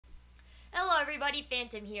everybody,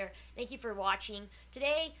 Phantom here. Thank you for watching.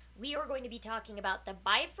 Today, we are going to be talking about the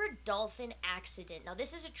Byford Dolphin accident. Now,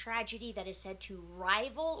 this is a tragedy that is said to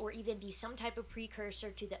rival or even be some type of precursor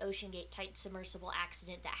to the OceanGate Titan submersible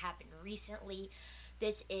accident that happened recently.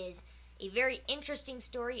 This is a very interesting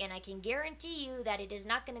story, and I can guarantee you that it is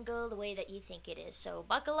not going to go the way that you think it is. So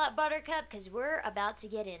buckle up, Buttercup, because we're about to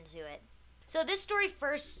get into it. So this story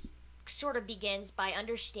first sort of begins by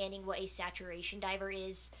understanding what a saturation diver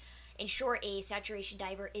is. In short, a saturation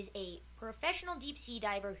diver is a professional deep-sea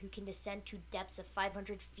diver who can descend to depths of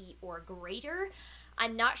 500 feet or greater.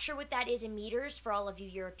 I'm not sure what that is in meters for all of you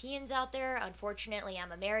Europeans out there. Unfortunately,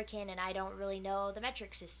 I'm American and I don't really know the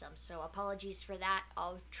metric system, so apologies for that.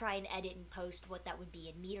 I'll try and edit and post what that would be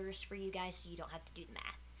in meters for you guys so you don't have to do the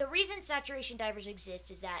math. The reason saturation divers exist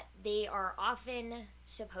is that they are often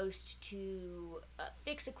supposed to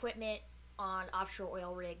fix equipment on offshore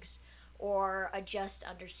oil rigs or adjust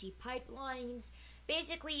undersea pipelines.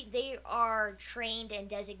 Basically, they are trained and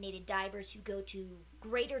designated divers who go to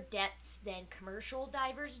greater depths than commercial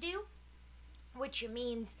divers do, which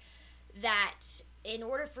means that in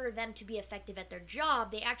order for them to be effective at their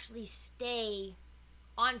job, they actually stay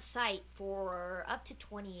on site for up to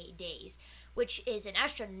 28 days, which is an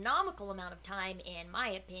astronomical amount of time in my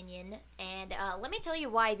opinion, and let me tell you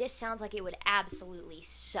why this sounds like it would absolutely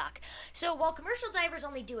suck. So while commercial divers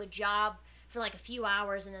only do a job for like a few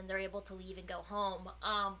hours and then they're able to leave and go home,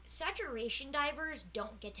 saturation divers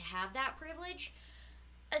don't get to have that privilege.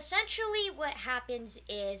 Essentially what happens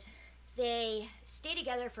is they stay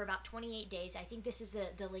together for about 28 days. I think this is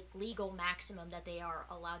the like legal maximum that they are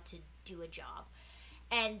allowed to do a job.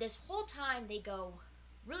 And this whole time they go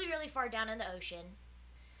really, really far down in the ocean.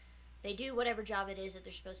 They do whatever job it is that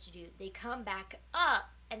they're supposed to do. They come back up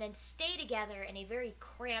and then stay together in a very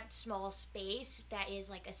cramped, small space that is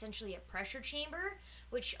like essentially a pressure chamber,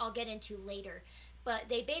 which I'll get into later. But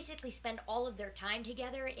they basically spend all of their time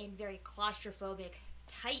together in very claustrophobic,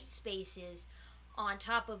 tight spaces on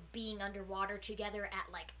top of being underwater together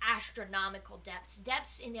at like astronomical depths.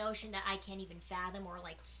 Depths in the ocean that I can't even fathom or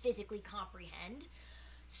like physically comprehend.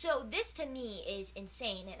 So this to me is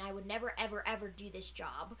insane, and I would never ever ever do this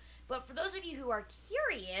job. But for those of you who are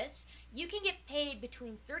curious, you can get paid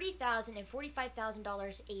between $30,000 and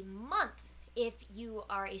 $45,000 a month if you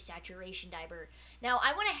are a saturation diver. Now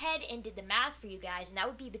I went ahead and did the math for you guys, and that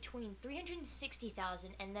would be between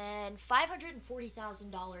 $360,000 and then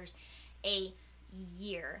 $540,000 a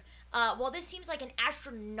year. While this seems like an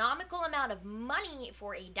astronomical amount of money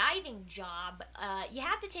for a diving job, you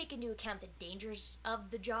have to take into account the dangers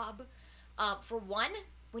of the job. For one,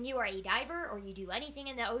 when you are a diver or you do anything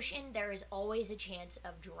in the ocean, there is always a chance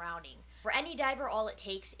of drowning. For any diver, all it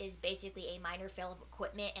takes is basically a minor fail of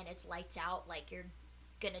equipment and it's lights out, like you're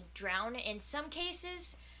gonna drown. In some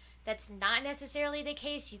cases, that's not necessarily the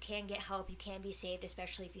case. You can get help, you can be saved,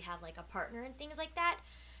 especially if you have like a partner and things like that.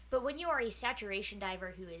 But when you are a saturation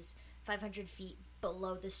diver who is 500 feet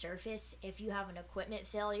below the surface, if you have an equipment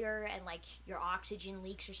failure and like your oxygen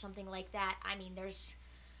leaks or something like that, I mean,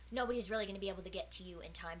 nobody's really going to be able to get to you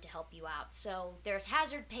in time to help you out. So there's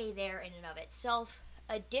hazard pay there in and of itself.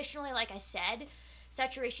 Additionally, like I said,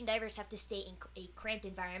 saturation divers have to stay in a cramped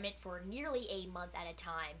environment for nearly a month at a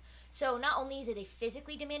time. So not only is it a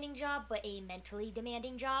physically demanding job, but a mentally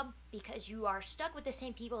demanding job, because you are stuck with the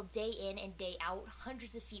same people day in and day out,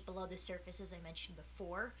 hundreds of feet below the surface, as I mentioned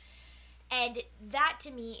before. And that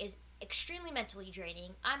to me is extremely mentally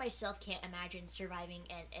draining. I myself can't imagine surviving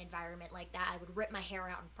an environment like that. I would rip my hair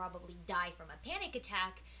out and probably die from a panic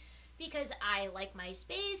attack, because I like my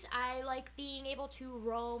space. I like being able to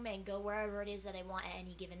roam and go wherever it is that I want at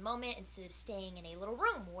any given moment, instead of staying in a little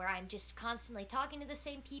room where I'm just constantly talking to the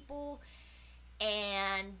same people.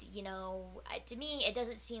 And, you know, to me, it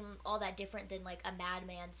doesn't seem all that different than like a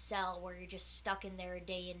madman's cell where you're just stuck in there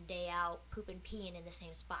day in, day out, pooping, peeing in the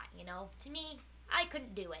same spot, you know? To me, I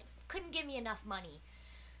couldn't do it. Couldn't give me enough money.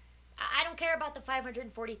 I don't care about the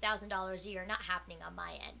 $540,000 a year, not happening on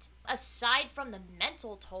my end. Aside from the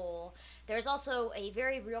mental toll, there's also a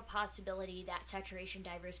very real possibility that saturation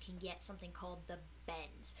divers can get something called the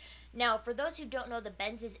bends. Now, for those who don't know, the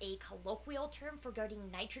bends is a colloquial term for getting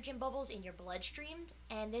nitrogen bubbles in your bloodstream,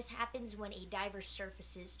 and this happens when a diver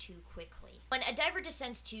surfaces too quickly. When a diver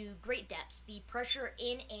descends to great depths, the pressure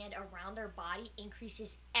in and around their body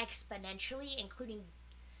increases exponentially, including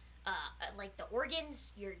like the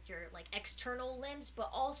organs, your like external limbs, but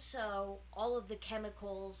also all of the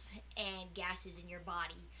chemicals and gases in your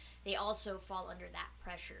body. They also fall under that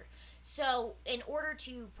pressure. So in order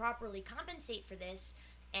to properly compensate for this,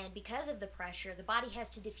 and because of the pressure, the body has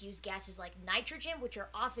to diffuse gases like nitrogen, which are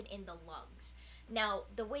often in the lungs. Now,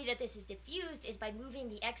 the way that this is diffused is by moving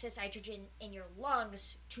the excess nitrogen in your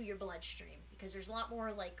lungs to your bloodstream, because there's a lot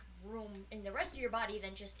more like room in the rest of your body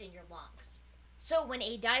than just in your lungs. So when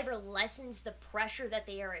a diver lessens the pressure that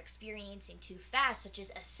they are experiencing too fast, such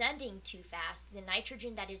as ascending too fast, the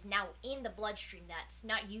nitrogen that is now in the bloodstream that's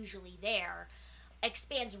not usually there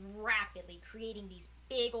expands rapidly, creating these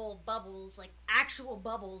big old bubbles, like actual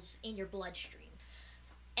bubbles in your bloodstream.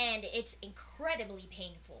 And it's incredibly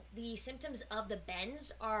painful. The symptoms of the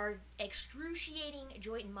bends are excruciating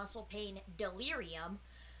joint and muscle pain, delirium,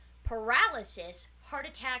 paralysis, heart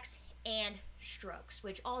attacks, and strokes,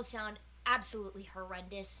 which all sound absolutely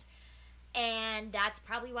horrendous. And that's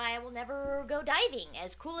probably why I will never go diving.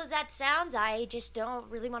 As cool as that sounds, I just don't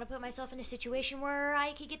really want to put myself in a situation where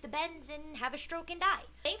I could get the bends and have a stroke and die.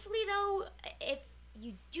 Thankfully, though, if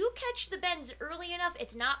you do catch the bends early enough,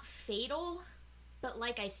 it's not fatal. But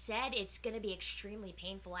like I said, it's going to be extremely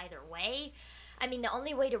painful either way. I mean, the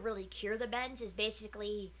only way to really cure the bends is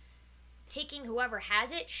basically taking whoever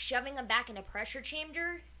has it, shoving them back in a pressure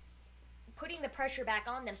chamber, putting the pressure back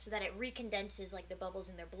on them so that it recondenses like the bubbles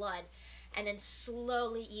in their blood, and then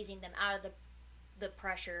slowly easing them out of the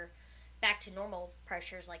pressure back to normal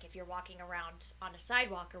pressures, like if you're walking around on a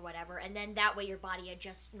sidewalk or whatever, and then that way your body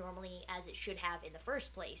adjusts normally as it should have in the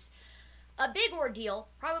first place. A big ordeal,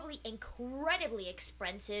 probably incredibly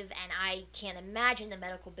expensive, and I can't imagine the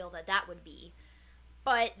medical bill that would be.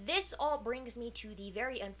 But this all brings me to the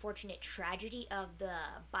very unfortunate tragedy of the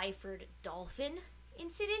Byford Dolphin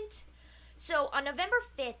incident. So, on November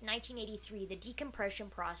 5th, 1983, the decompression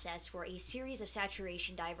process for a series of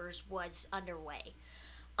saturation divers was underway.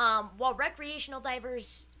 While recreational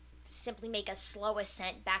divers simply make a slow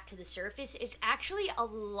ascent back to the surface, it's actually a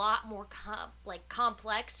lot more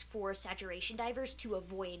complex for saturation divers to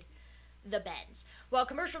avoid the bends. While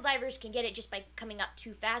commercial divers can get it just by coming up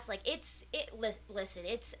too fast, I'm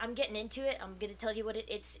getting into it. I'm gonna tell you what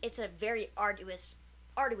it's a very arduous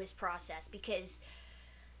process, because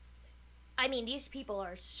I mean, these people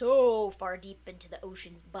are so far deep into the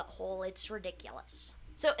ocean's butthole, it's ridiculous.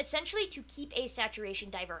 So essentially, to keep a saturation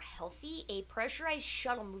diver healthy, a pressurized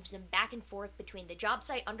shuttle moves them back and forth between the job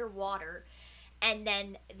site underwater and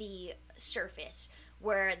then the surface,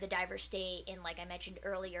 where the divers stay in, like I mentioned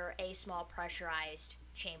earlier, a small pressurized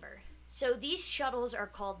chamber. So these shuttles are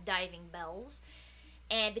called diving bells,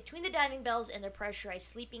 and between the diving bells and their pressurized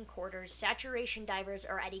sleeping quarters, saturation divers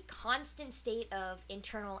are at a constant state of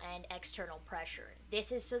internal and external pressure.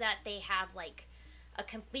 This is so that they have like a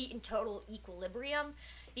complete and total equilibrium,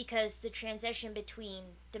 because the transition between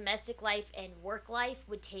domestic life and work life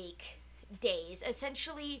would take days.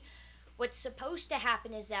 Essentially, what's supposed to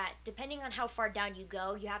happen is that depending on how far down you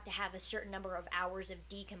go, you have to have a certain number of hours of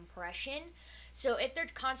decompression. So if they're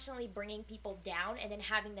constantly bringing people down and then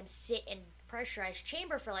having them sit in pressurized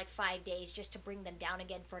chamber for like 5 days just to bring them down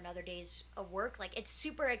again for another day's of work, like, it's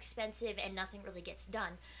super expensive and nothing really gets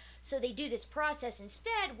done. So they do this process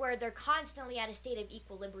instead where they're constantly at a state of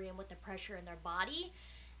equilibrium with the pressure in their body,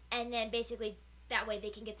 and then basically that way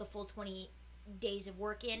they can get the full 20 days of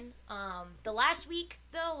work in. The last week,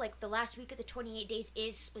 though, like the last week of the 28 days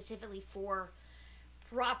is specifically for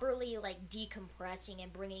properly like decompressing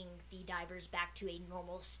and bringing the divers back to a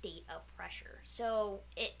normal state of pressure. So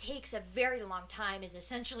it takes a very long time is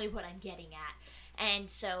essentially what I'm getting at.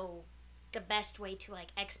 And so the best way to like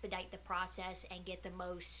expedite the process and get the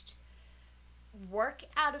most work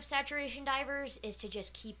out of saturation divers is to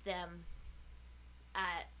just keep them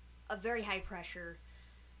at a very high pressure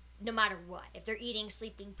no matter what. If they're eating,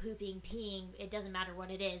 sleeping, pooping, peeing, it doesn't matter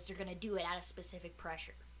what it is, they're going to do it at a specific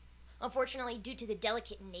pressure. Unfortunately, due to the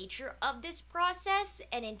delicate nature of this process,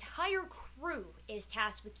 an entire crew is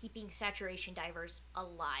tasked with keeping saturation divers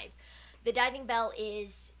alive. The diving bell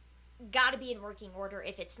is got to be in working order.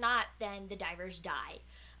 If it's not, then the divers die.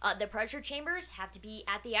 The pressure chambers have to be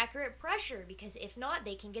at the accurate pressure, because if not,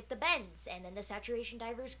 they can get the bends, and then the saturation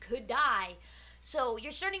divers could die. So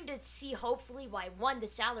you're starting to see, hopefully, why, one, the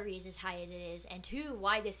salary is as high as it is, and two,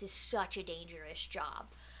 why this is such a dangerous job.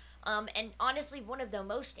 And honestly, one of the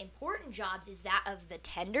most important jobs is that of the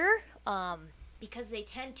tender, because they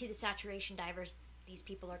tend to the saturation divers. These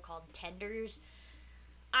people are called tenders.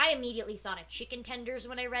 I immediately thought of chicken tenders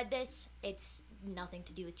when I read this. It's nothing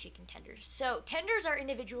to do with chicken tenders. So tenders are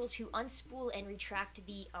individuals who unspool and retract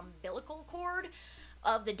the umbilical cord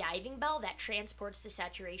of the diving bell that transports the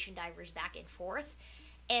saturation divers back and forth.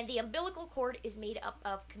 And the umbilical cord is made up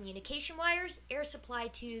of communication wires, air supply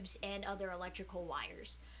tubes, and other electrical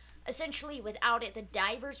wires. Essentially, without it, the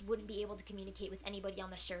divers wouldn't be able to communicate with anybody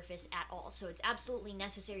on the surface at all. So it's absolutely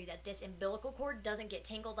necessary that this umbilical cord doesn't get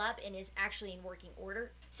tangled up and is actually in working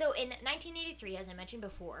order. So in 1983, as I mentioned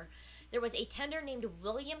before, there was a tender named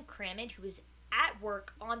William Crammond who was at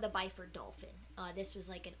work on the Byford Dolphin. This was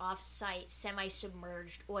like an off-site,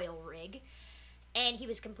 semi-submerged oil rig. And he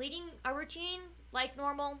was completing a routine like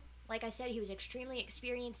normal. Like I said, he was extremely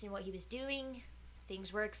experienced in what he was doing.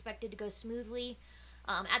 Things were expected to go smoothly.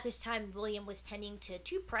 At this time, William was tending to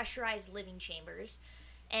 2 pressurized living chambers,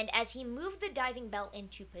 and as he moved the diving bell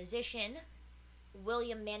into position,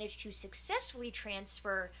 William managed to successfully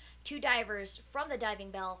transfer 2 divers from the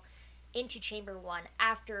diving bell into Chamber 1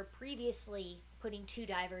 after previously putting 2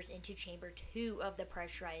 divers into Chamber 2 of the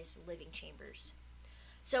pressurized living chambers.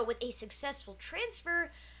 So with a successful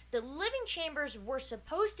transfer, the living chambers were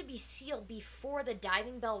supposed to be sealed before the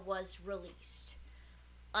diving bell was released.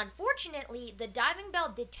 Unfortunately, the diving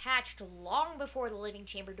bell detached long before the living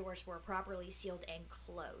chamber doors were properly sealed and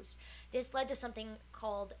closed. This led to something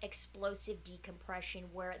called explosive decompression,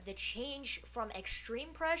 where the change from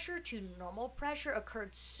extreme pressure to normal pressure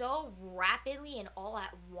occurred so rapidly and all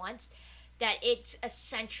at once that it's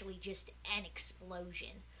essentially just an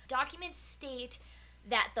explosion. Documents state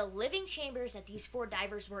that the living chambers that these 4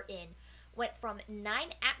 divers were in went from 9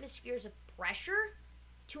 atmospheres of pressure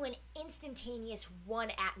to an instantaneous 1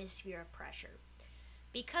 atmosphere of pressure.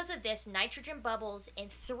 Because of this, nitrogen bubbles in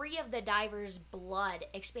 3 of the divers' blood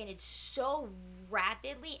expanded so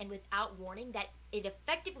rapidly and without warning that it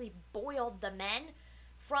effectively boiled the men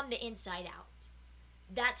from the inside out.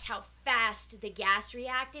 That's how fast the gas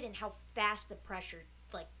reacted and how fast the pressure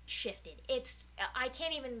shifted. I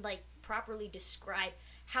can't even properly describe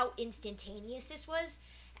how instantaneous this was,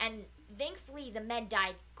 and thankfully the men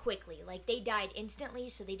died quickly. They died instantly,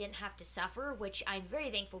 so they didn't have to suffer, which I'm very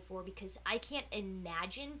thankful for, because I can't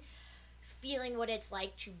imagine feeling what it's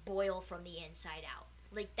like to boil from the inside out.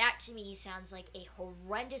 That to me sounds like a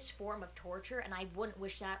horrendous form of torture, and I wouldn't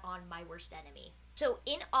wish that on my worst enemy. So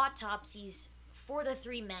in autopsies for the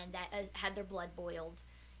 3 men that had their blood boiled,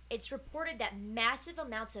 it's reported that massive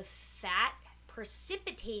amounts of fat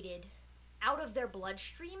precipitated out of their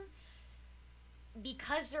bloodstream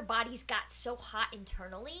because their bodies got so hot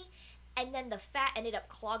internally, and then the fat ended up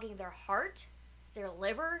clogging their heart, their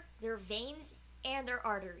liver, their veins, and their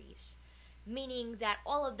arteries, meaning that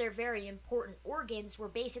all of their very important organs were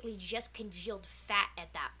basically just congealed fat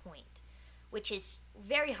at that point, which is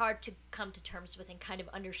very hard to come to terms with and kind of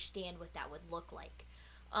understand what that would look like.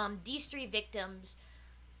 These 3 victims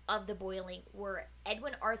of the boiling were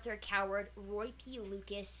Edwin Arthur Coward, Roy P.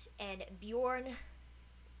 Lucas, and Bjorn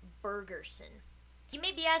Bergerson. You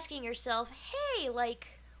may be asking yourself, hey,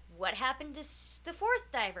 what happened to the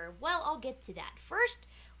 4th diver? Well, I'll get to that. First,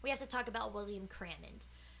 we have to talk about William Crammond.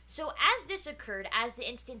 So as this occurred, as the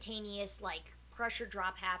instantaneous, pressure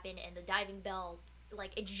drop happened and the diving bell,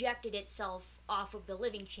 ejected itself off of the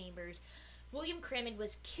living chambers, William Crammond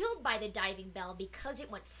was killed by the diving bell because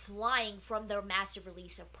it went flying from the massive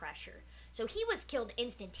release of pressure. So he was killed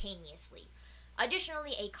instantaneously.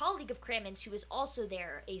 Additionally, a colleague of Crammond's who was also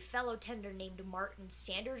there, a fellow tender named Martin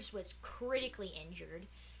Sanders, was critically injured.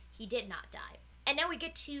 He did not die. And now we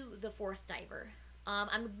get to the 4th diver.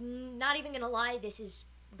 I'm not even going to lie, this is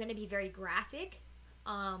going to be very graphic.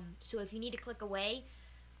 So if you need to click away,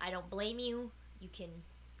 I don't blame you. You can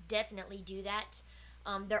definitely do that.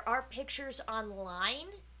 There are pictures online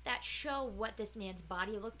that show what this man's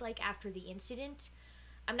body looked like after the incident.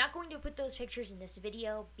 I'm not going to put those pictures in this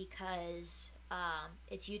video because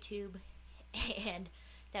it's YouTube and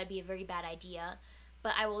that would be a very bad idea.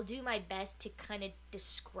 But I will do my best to kind of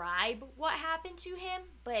describe what happened to him.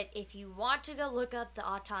 But if you want to go look up the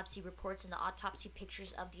autopsy reports and the autopsy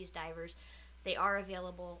pictures of these divers, they are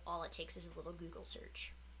available. All it takes is a little Google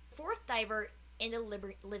search. 4th diver in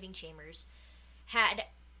the living chambers had,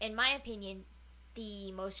 in my opinion,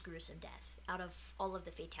 the most gruesome death out of all of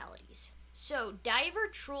the fatalities. So, diver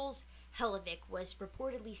Truls Hellevik was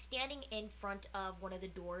reportedly standing in front of one of the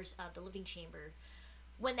doors of the living chamber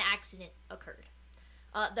when the accident occurred.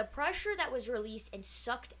 The pressure that was released and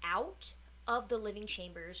sucked out of the living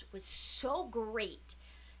chambers was so great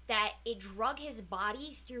that it drug his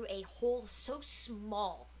body through a hole so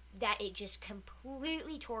small that it just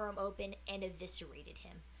completely tore him open and eviscerated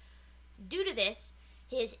him. Due to this,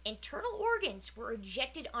 his internal organs were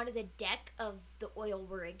ejected onto the deck of the oil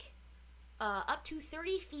rig up to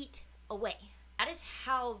 30 feet away. That is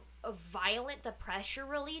how violent the pressure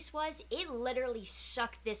release was. It literally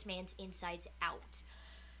sucked this man's insides out.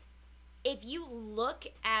 If you look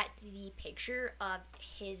at the picture of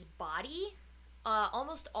his body,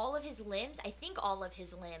 Almost all of his limbs, I think all of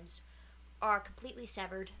his limbs, are completely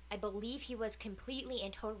severed. I believe he was completely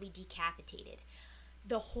and totally decapitated.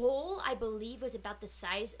 The hole, I believe, was about the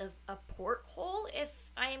size of a porthole, if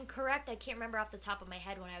I am correct. I can't remember off the top of my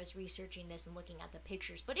head when I was researching this and looking at the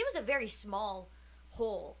pictures, but it was a very small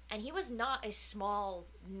hole, and he was not a small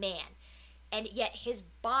man, and yet his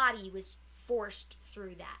body was forced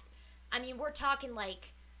through that. I mean, we're talking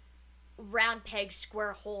like round peg,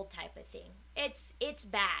 square hole type of thing. It's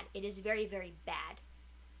bad. It is very, very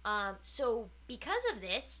bad. So because of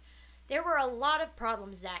this, there were a lot of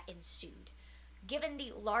problems that ensued. Given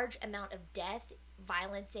the large amount of death,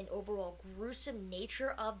 violence, and overall gruesome nature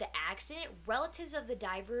of the accident, relatives of the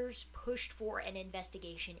divers pushed for an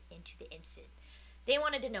investigation into the incident. They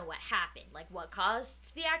wanted to know what happened, like what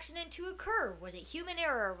caused the accident to occur. Was it human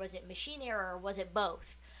error? Was it machine error? Or was it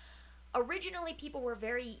both? Originally, people were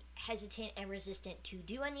very hesitant and resistant to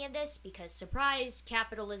do any of this because surprise,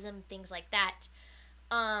 capitalism, things like that.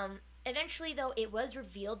 Eventually, though, it was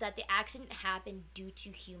revealed that the accident happened due to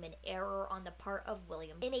human error on the part of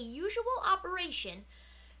William. In a usual operation,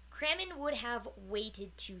 Cramen would have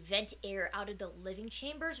waited to vent air out of the living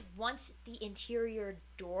chambers once the interior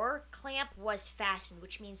door clamp was fastened,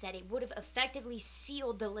 which means that it would have effectively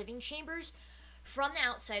sealed the living chambers from the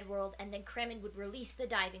outside world, and then Cramen would release the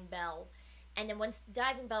diving bell, and then once the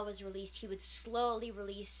diving bell was released, he would slowly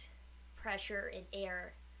release pressure and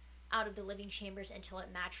air out of the living chambers until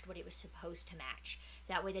it matched what it was supposed to match.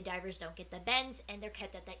 That way the divers don't get the bends, and they're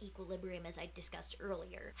kept at that equilibrium as I discussed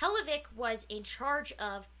earlier. Hellevick was in charge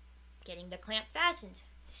of getting the clamp fastened,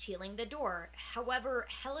 sealing the door. However,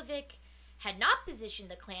 Hellevick had not positioned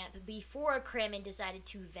the clamp before Cramen decided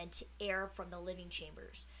to vent air from the living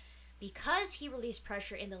chambers. Because he released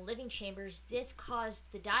pressure in the living chambers, this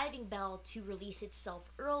caused the diving bell to release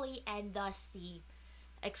itself early, and thus the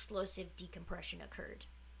explosive decompression occurred.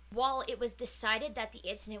 While it was decided that the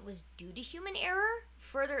incident was due to human error,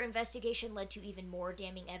 further investigation led to even more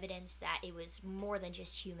damning evidence that it was more than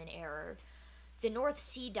just human error. The North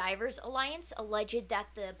Sea Divers Alliance alleged that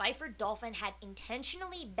the Byford Dolphin had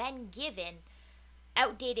intentionally been given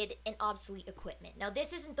outdated and obsolete equipment. Now,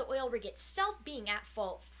 this isn't the oil rig itself being at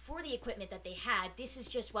fault for the equipment that they had. This is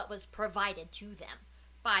just what was provided to them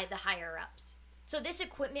by the higher-ups. So this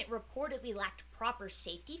equipment reportedly lacked proper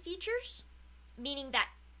safety features, meaning that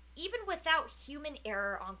even without human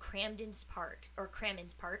error on Cramen's part,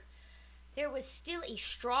 there was still a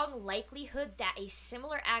strong likelihood that a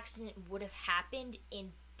similar accident would have happened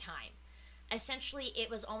in time. Essentially, it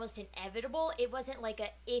was almost inevitable. It wasn't like a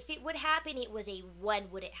if it would happen, it was a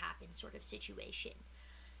when would it happen sort of situation.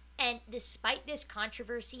 And despite this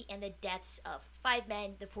controversy and the deaths of 5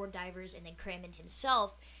 men, the 4 divers, and then Cramen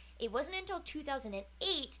himself, it wasn't until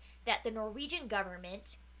 2008 that the Norwegian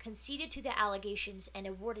government conceded to the allegations and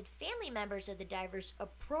awarded family members of the divers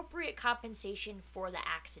appropriate compensation for the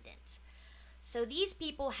accident. So these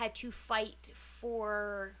people had to fight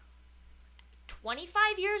for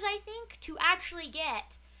 25 years, I think, to actually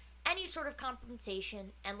get any sort of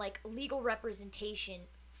compensation and like legal representation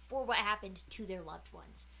for what happened to their loved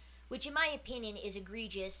ones, which in my opinion is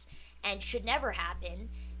egregious and should never happen.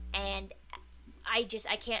 And I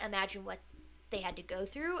can't imagine what they had to go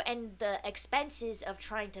through and the expenses of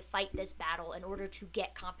trying to fight this battle in order to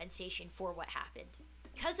get compensation for what happened.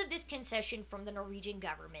 Because of this concession from the Norwegian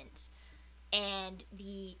government and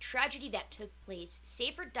the tragedy that took place,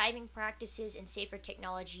 safer diving practices and safer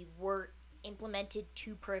technology were implemented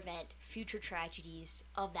to prevent future tragedies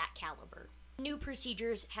of that caliber. New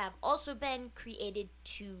procedures have also been created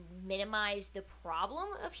to minimize the problem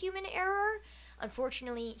of human error.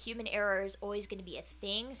 Unfortunately, human error is always going to be a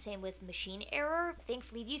thing, same with machine error.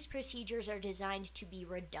 Thankfully, these procedures are designed to be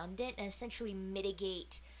redundant and essentially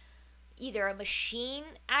mitigate either a machine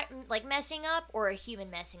messing up or a human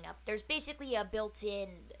messing up. There's basically a built-in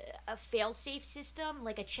fail-safe system,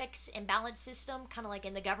 like a checks and balance system, kind of like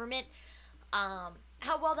in the government.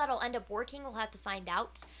 How well that'll end up working, we'll have to find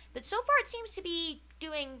out. But so far, it seems to be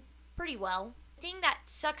doing pretty well. The thing that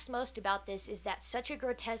sucks most about this is that such a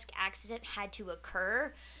grotesque accident had to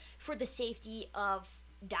occur for the safety of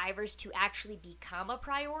divers to actually become a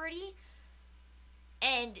priority.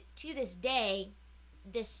 And to this day,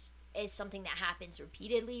 this is something that happens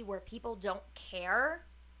repeatedly where people don't care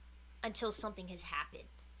until something has happened.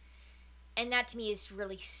 And that to me is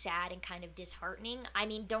really sad and kind of disheartening. I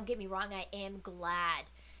mean, don't get me wrong, I am glad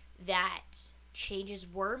that changes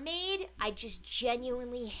were made. I just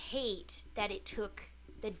genuinely hate that it took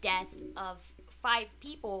the death of 5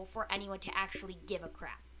 people for anyone to actually give a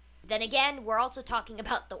crap. Then again, we're also talking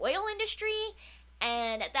about the oil industry,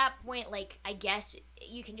 And at that point, like, I guess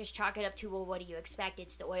you can just chalk it up to, well, what do you expect?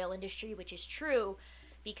 It's the oil industry, which is true,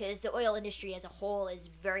 because the oil industry as a whole is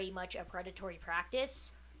very much a predatory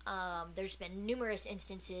practice. There's been numerous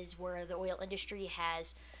instances where the oil industry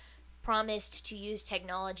has promised to use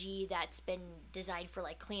technology that's been designed for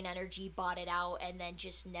like clean energy, bought it out, and then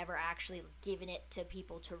just never actually given it to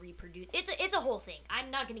people to reproduce. It's a whole thing. I'm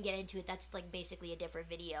not going to get into it. That's like basically a different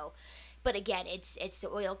video. But again, it's the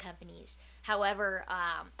oil companies. However,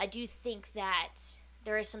 I do think that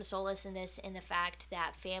there is some solace in this, in the fact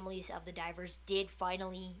that families of the divers did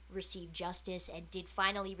finally receive justice and did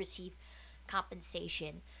finally receive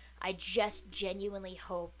compensation. I just genuinely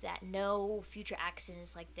hope that no future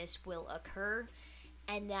accidents like this will occur,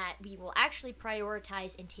 and that we will actually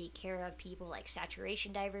prioritize and take care of people like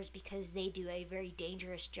saturation divers, because they do a very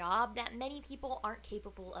dangerous job that many people aren't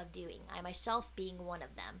capable of doing. I myself being one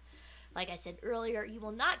of them. Like I said earlier, you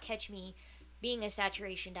will not catch me being a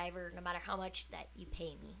saturation diver no matter how much that you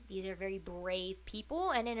pay me. These are very brave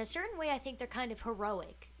people, and in a certain way I think they're kind of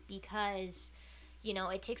heroic, because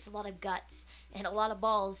it takes a lot of guts and a lot of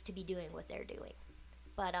balls to be doing what they're doing.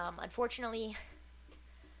 But unfortunately,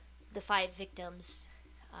 the 5 victims,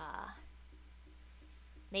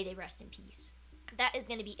 may they rest in peace. That is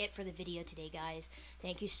going to be it for the video today, guys.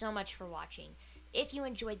 Thank you so much for watching. If you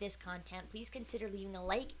enjoyed this content, please consider leaving a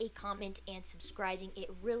like, a comment, and subscribing.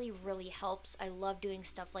 It really, really helps. I love doing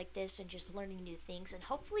stuff like this and just learning new things, and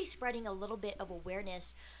hopefully spreading a little bit of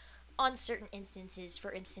awareness on certain instances,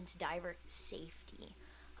 for instance, diver safety.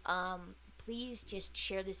 Please just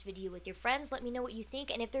share this video with your friends. Let me know what you think,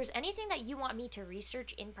 and if there's anything that you want me to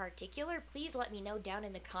research in particular, please let me know down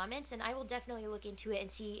in the comments, and I will definitely look into it and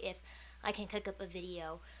see if I can cook up a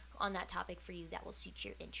video on that topic for you that will suit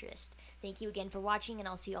your interest. Thank you again for watching, and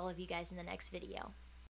I'll see all of you guys in the next video.